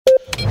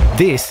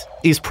This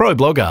is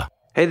ProBlogger.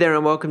 Hey there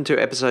and welcome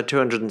to episode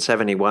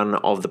 271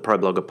 of the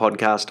ProBlogger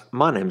podcast.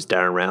 My name's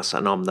Darren Rouse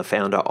and I'm the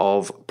founder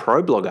of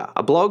ProBlogger,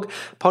 a blog,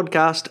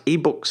 podcast,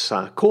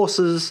 ebooks,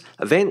 courses,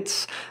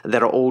 events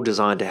that are all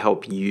designed to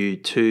help you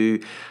to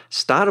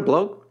start a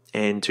blog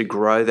and to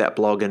grow that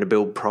blog and to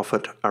build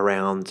profit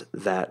around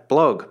that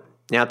blog.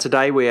 Now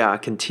today we are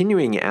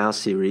continuing our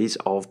series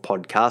of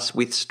podcasts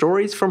with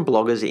stories from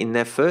bloggers in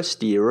their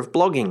first year of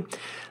blogging.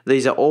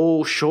 These are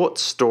all short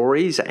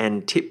stories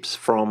and tips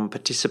from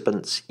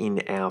participants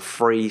in our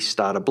free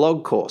starter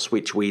blog course,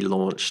 which we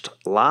launched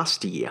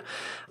last year.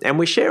 And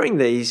we're sharing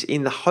these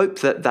in the hope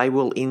that they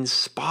will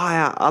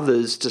inspire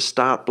others to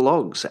start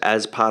blogs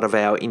as part of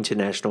our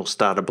International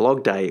Starter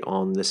Blog Day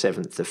on the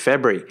 7th of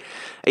February.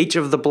 Each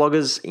of the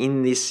bloggers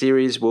in this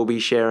series will be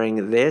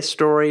sharing their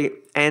story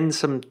and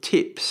some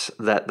tips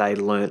that they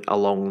learnt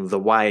along the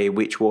way,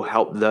 which will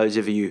help those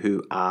of you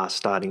who are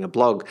starting a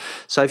blog.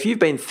 So if you've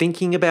been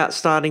thinking about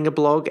starting a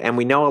blog, and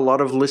we know a lot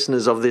of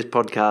listeners of this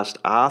podcast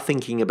are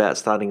thinking about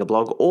starting a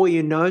blog, or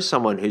you know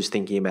someone who's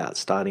thinking about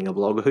starting a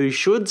blog who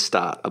should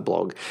start a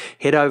blog,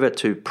 head over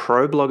to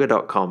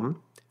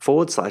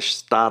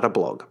problogger.com/start a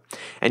blog,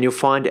 and you'll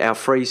find our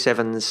free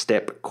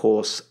 7-step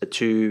course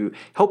to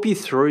help you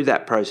through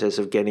that process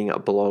of getting a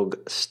blog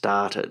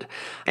started,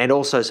 and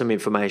also some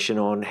information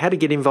on how to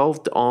get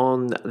involved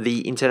on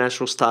the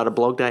International Starter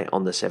Blog Day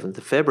on the 7th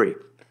of February.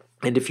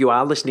 And if you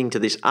are listening to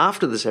this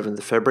after the 7th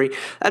of February,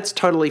 that's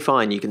totally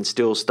fine. You can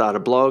still start a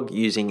blog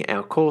using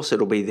our course.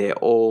 It'll be there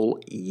all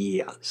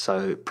year.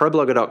 So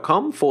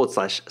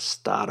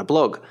problogger.com/start a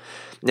blog.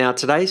 Now,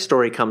 today's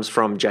story comes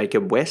from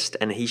Jacob West,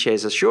 and he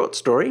shares a short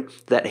story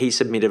that he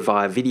submitted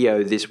via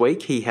video this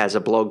week. He has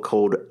a blog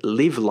called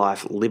Live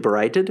Life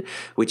Liberated,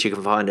 which you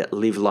can find at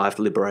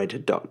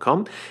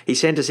livelifeliberate.com. He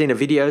sent us in a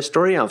video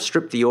story. I've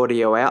stripped the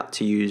audio out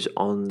to use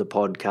on the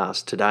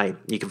podcast today.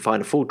 You can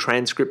find a full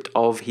transcript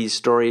of his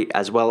story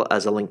as well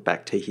as a link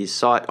back to his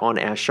site on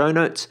our show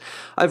notes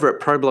over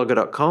at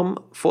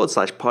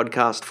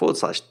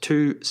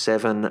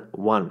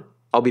problogger.com/podcast/271.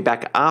 I'll be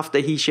back after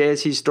he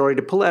shares his story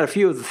to pull out a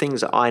few of the things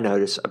that I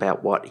notice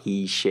about what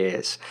he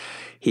shares.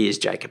 Here's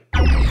Jacob.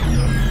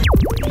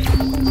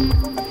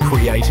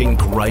 Creating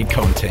great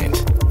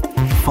content,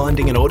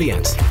 finding an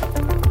audience,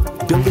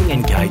 building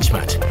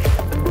engagement,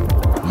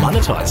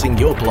 monetizing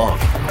your blog.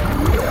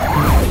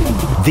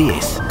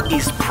 This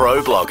is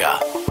ProBlogger.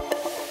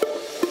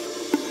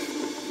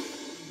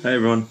 Hi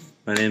everyone,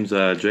 my name's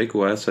Jake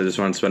West. I just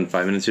want to spend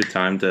 5 minutes of your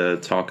time to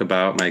talk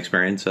about my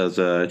experience as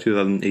a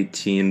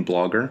 2018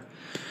 blogger.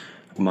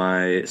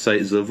 My site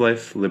is Live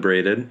Life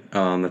Liberated.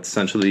 That's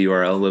essentially the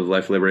URL,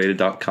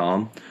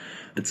 livelifeliberate.com.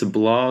 It's a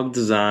blog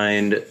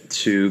designed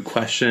to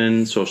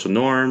question social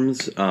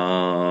norms,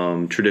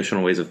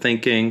 traditional ways of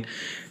thinking,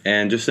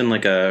 and just in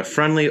like a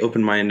friendly,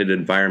 open-minded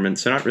environment.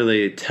 So not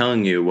really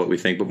telling you what we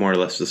think, but more or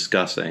less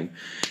discussing.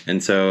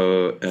 And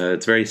so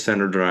it's very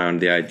centered around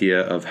the idea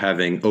of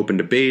having open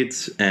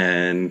debates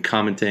and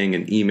commenting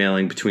and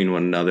emailing between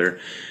one another,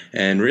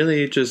 and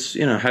really just,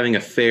 having a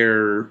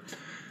fair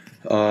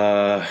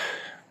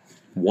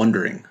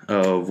wondering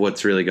of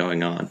what's really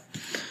going on.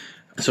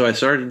 So I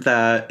started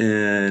that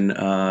in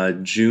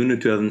June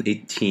of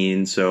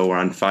 2018, so we're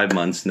on 5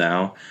 months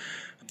now.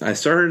 I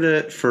started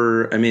it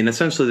for,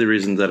 essentially the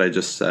reasons that I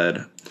just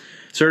said.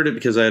 Started it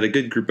because I had a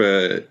good group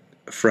of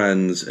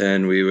friends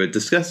and we would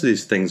discuss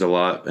these things a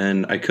lot,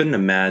 and I couldn't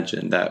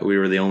imagine that we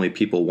were the only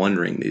people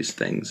wondering these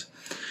things.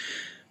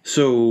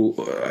 So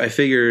I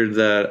figured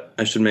that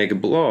I should make a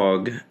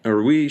blog,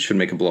 or we should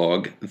make a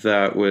blog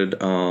that would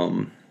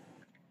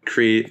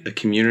create a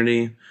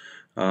community,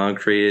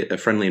 create a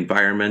friendly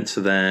environment, so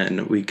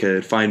then we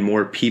could find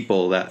more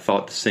people that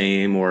thought the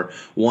same or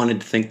wanted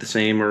to think the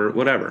same or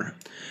whatever.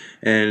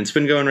 And it's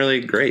been going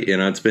really great.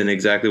 It's been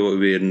exactly what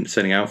we've been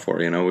setting out for.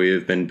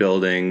 We've been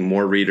building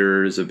more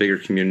readers, a bigger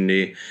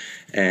community,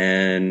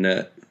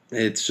 and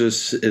it's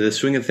just the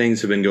swing of things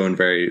have been going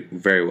very,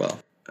 very well.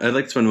 I'd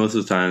like to spend most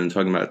of the time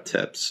talking about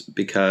tips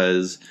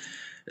because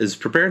as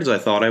prepared as I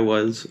thought I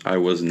was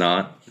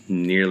not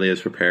nearly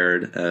as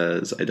prepared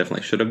as I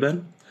definitely should have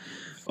been.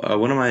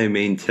 One of my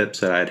main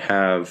tips that I'd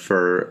have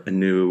for a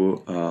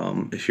new,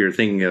 if you're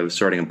thinking of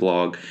starting a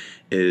blog,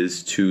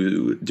 is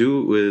to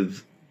do it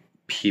with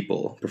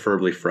people,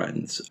 preferably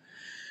friends.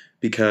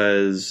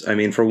 Because,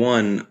 for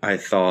one, I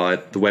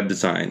thought the web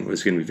design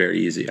was going to be very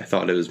easy. I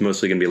thought it was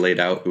mostly going to be laid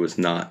out. It was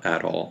not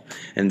at all.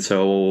 And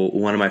so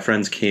one of my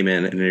friends came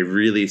in and he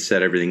really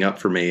set everything up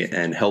for me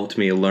and helped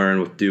me learn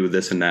what to do with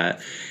this and that.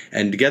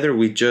 And together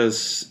we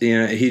just,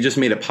 he just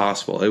made it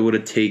possible. It would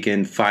have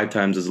taken 5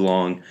 times as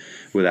long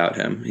without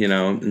him,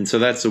 And so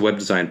that's the web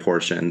design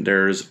portion.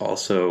 There's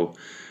also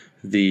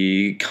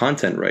the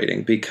content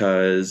writing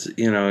because,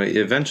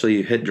 eventually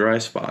you hit dry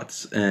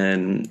spots.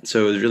 And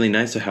so it was really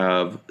nice to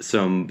have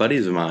some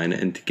buddies of mine,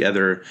 and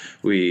together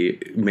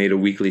we made a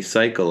weekly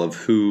cycle of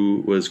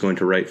who was going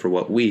to write for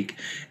what week.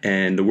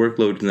 And the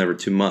workload was never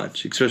too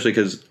much, especially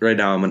because right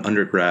now I'm an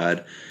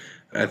undergrad.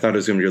 I thought it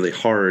was going to be really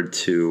hard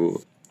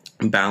to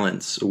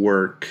balance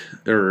work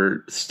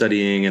or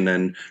studying and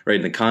then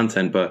writing the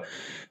content, but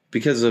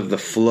because of the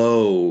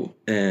flow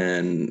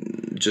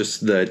and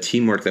just the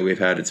teamwork that we've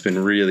had, it's been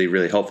really,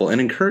 really helpful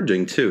and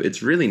encouraging too.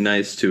 It's really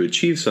nice to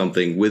achieve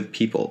something with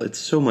people. It's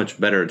so much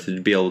better to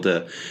be able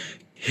to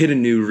hit a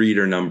new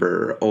reader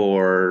number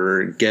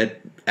or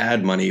get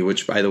ad money,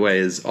 which, by the way,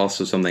 is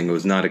also something I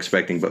was not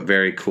expecting, but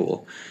very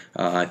cool.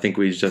 I think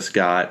we just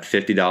got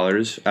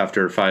 $50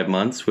 after 5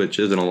 months, which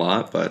isn't a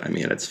lot, but I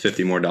mean, it's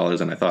 $50 more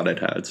than I thought I'd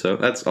had. So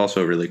that's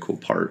also a really cool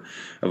part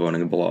of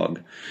owning a blog.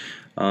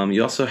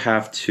 You also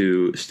have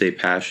to stay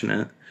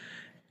passionate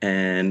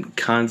and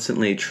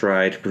constantly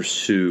try to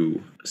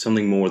pursue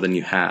something more than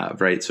you have,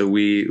 right? So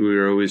we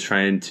were always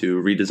trying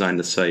to redesign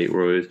the site.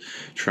 We're always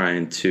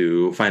trying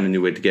to find a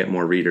new way to get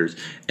more readers.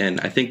 And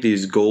I think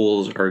these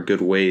goals are good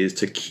ways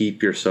to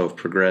keep yourself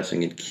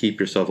progressing and keep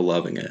yourself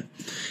loving it.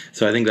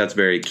 So I think that's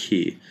very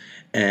key.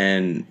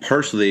 And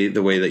partially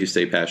the way that you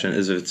stay passionate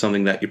is if it's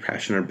something that you're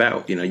passionate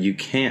about. You know, you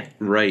can't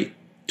write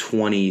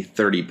 20,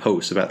 30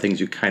 posts about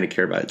things you kind of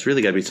care about. It's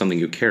really got to be something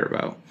you care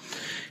about,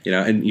 you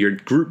know, and your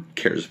group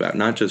cares about,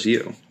 not just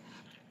you.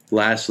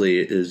 Lastly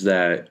is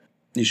that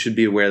you should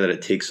be aware that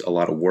it takes a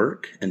lot of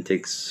work and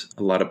takes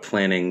a lot of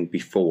planning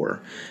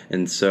before.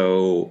 And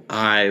so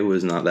I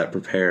was not that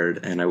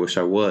prepared, and I wish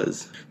I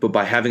was. But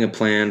by having a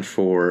plan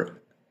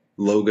for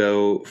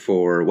logo,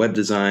 for web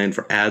design,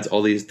 for ads,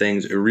 all these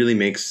things, it really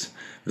makes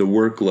the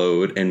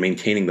workload and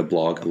maintaining the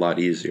blog a lot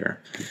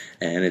easier.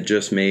 And it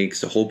just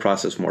makes the whole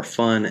process more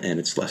fun and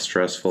it's less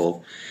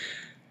stressful.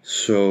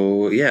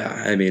 So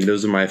yeah, I mean,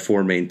 those are my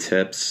 4 main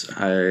tips.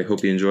 I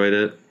hope you enjoyed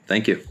it.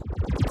 Thank you.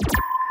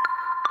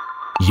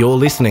 You're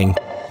listening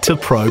to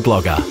Pro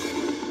Blogger.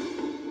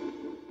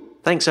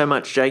 Thanks so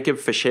much, Jacob,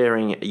 for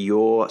sharing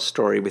your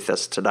story with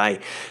us today.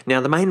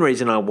 Now, the main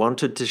reason I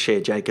wanted to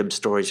share Jacob's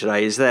story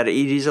today is that it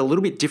is a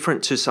little bit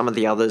different to some of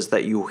the others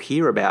that you'll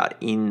hear about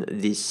in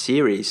this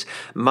series.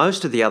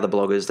 Most of the other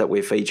bloggers that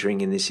we're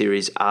featuring in this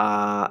series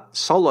are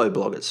solo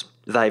bloggers.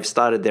 They've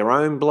started their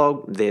own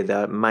blog, they're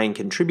the main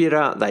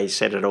contributor, they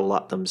set it all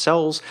up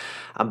themselves.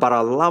 But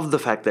I love the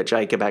fact that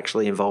Jacob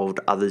actually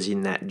involved others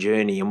in that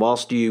journey. And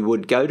whilst you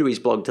would go to his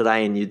blog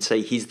today and you'd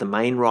see he's the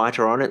main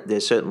writer on it,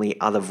 there's certainly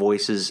other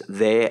voices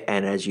there.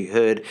 And as you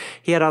heard,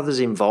 he had others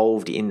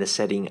involved in the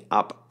setting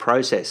up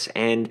process.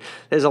 And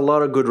there's a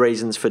lot of good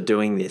reasons for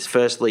doing this.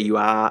 Firstly, you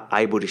are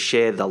able to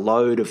share the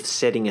load of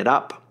setting it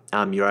up.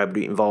 You're able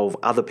to involve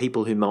other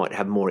people who might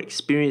have more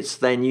experience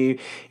than you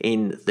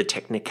in the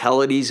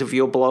technicalities of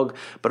your blog.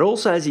 But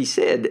also, as he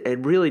said,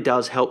 it really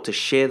does help to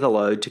share the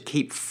load, to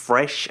keep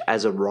fresh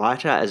as a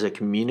writer, as a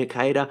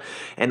communicator.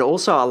 And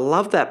also, I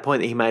love that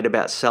point that he made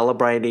about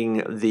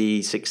celebrating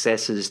the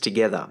successes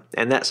together.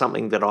 And that's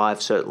something that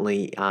I've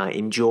certainly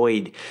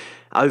enjoyed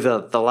over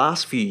the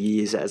last few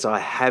years as I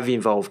have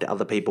involved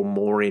other people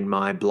more in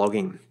my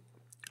blogging.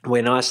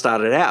 When I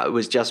started out, it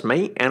was just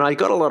me, and I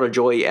got a lot of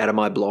joy out of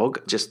my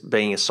blog, just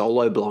being a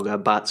solo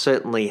blogger, but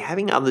certainly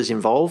having others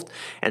involved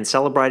and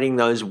celebrating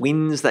those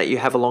wins that you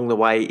have along the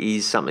way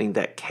is something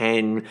that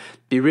can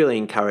be really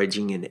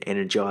encouraging and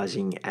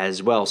energizing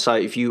as well. So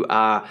if you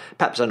are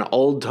perhaps an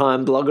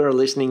old-time blogger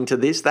listening to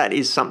this, that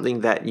is something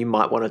that you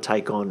might want to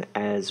take on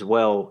as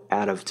well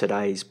out of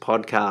today's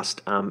podcast,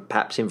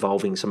 perhaps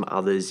involving some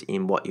others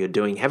in what you're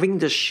doing. Having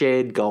the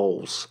shared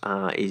goals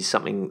is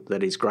something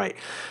that is great.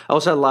 I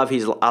also love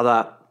his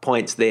other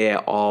points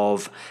there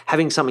of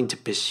having something to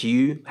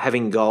pursue,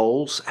 having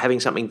goals, having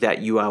something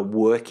that you are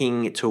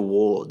working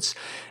towards.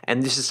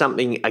 And this is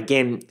something,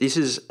 again, this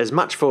is as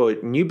much for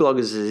new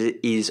bloggers as it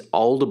is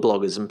older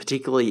bloggers, and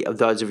particularly of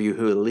those of you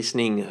who are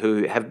listening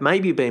who have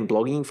maybe been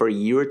blogging for a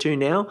year or two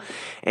now.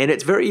 And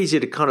it's very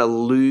easy to kind of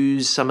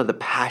lose some of the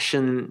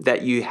passion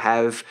that you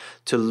have,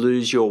 to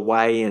lose your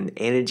way and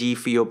energy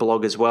for your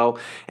blog as well.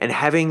 And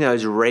having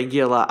those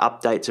regular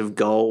updates of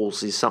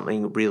goals is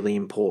something really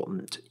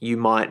important. You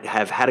might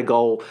have had a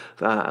goal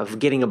of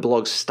getting a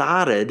blog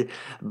started,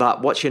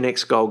 but what's your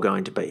next goal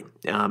going to be?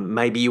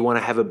 Maybe you want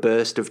to have a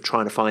burst of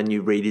trying to find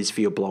new readers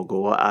for your blog,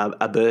 or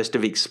a burst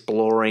of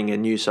exploring a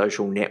new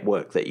social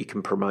network that you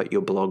can promote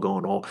your blog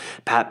on, or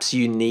perhaps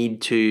you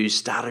need to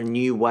start a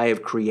new way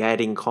of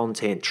creating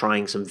content,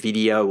 trying some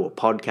video or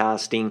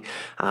podcasting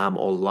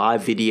or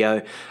live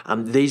video.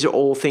 These are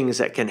all things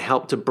that can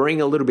help to bring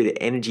a little bit of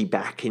energy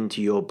back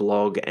into your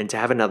blog, and to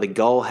have another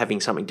goal, having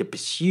something to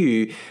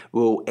pursue,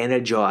 will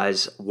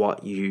energize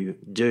what you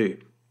do.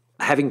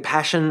 Having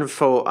passion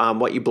for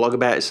what you blog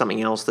about is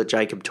something else that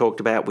Jacob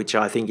talked about, which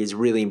I think is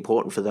really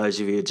important for those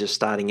of you who are just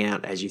starting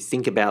out. As you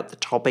think about the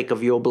topic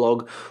of your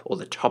blog or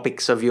the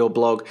topics of your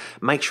blog,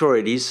 make sure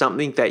it is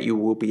something that you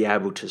will be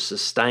able to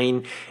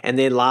sustain. And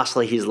then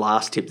lastly, his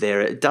last tip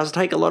there, it does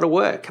take a lot of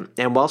work.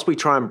 And whilst we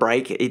try and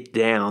break it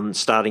down,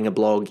 starting a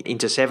blog,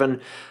 into 7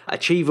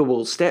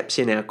 achievable steps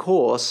in our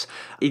course,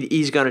 it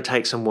is going to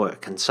take some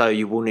work. And so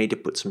you will need to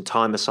put some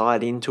time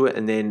aside into it,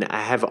 and then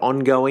have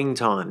ongoing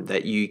time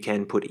that you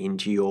can put into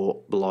your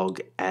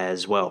blog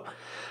as well.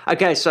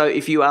 Okay, so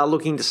if you are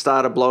looking to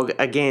start a blog,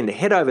 again,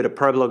 head over to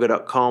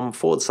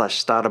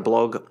problogger.com/start a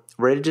blog.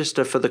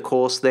 register for the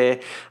course there.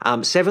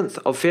 7th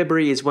of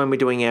February is when we're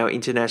doing our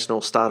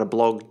International Starter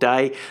Blog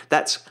Day.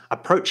 That's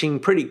approaching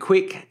pretty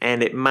quick,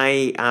 and it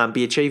may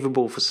be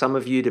achievable for some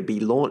of you to be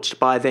launched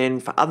by then.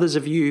 For others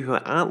of you who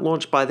aren't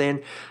launched by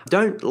then,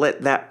 don't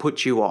let that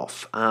put you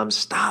off.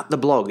 Start the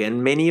blog,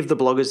 and many of the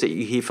bloggers that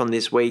you hear from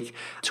this week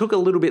took a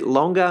little bit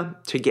longer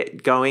to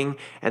get going,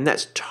 and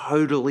that's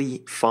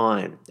totally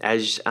fine.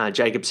 As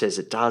Jacob says,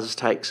 it does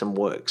take some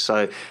work.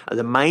 So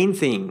the main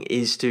thing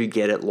is to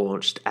get it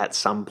launched at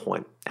some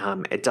point.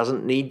 It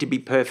doesn't need to be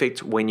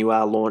perfect when you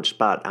are launched,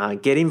 but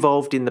get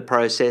involved in the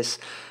process,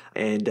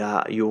 and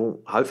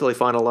you'll hopefully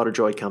find a lot of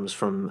joy comes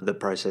from the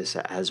process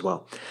as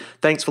well.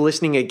 Thanks for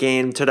listening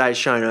again. Today's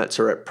show notes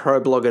are at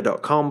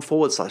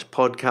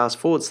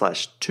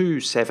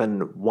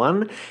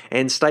problogger.com/podcast/271,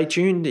 and stay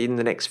tuned in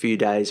the next few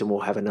days and we'll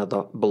have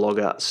another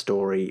blogger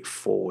story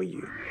for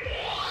you.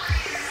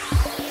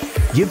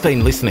 You've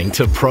been listening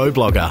to Pro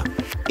Blogger.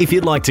 If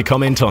you'd like to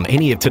comment on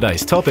any of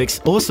today's topics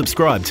or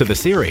subscribe to the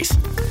series,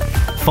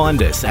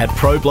 find us at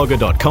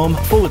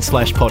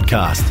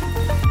problogger.com/podcast.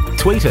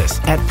 Tweet us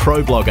at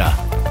ProBlogger.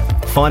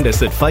 Find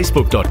us at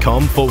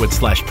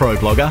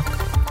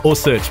facebook.com/ProBlogger or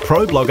search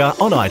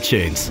ProBlogger on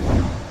iTunes.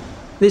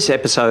 This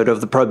episode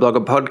of the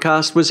ProBlogger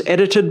podcast was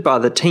edited by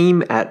the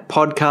team at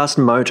Podcast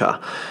Motor,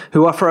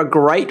 who offer a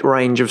great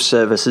range of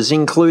services,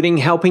 including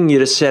helping you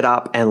to set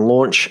up and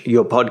launch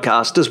your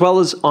podcast, as well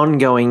as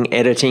ongoing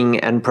editing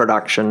and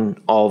production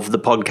of the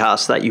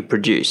podcast that you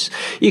produce.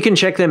 You can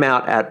check them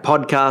out at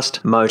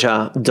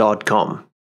podcastmotor.com.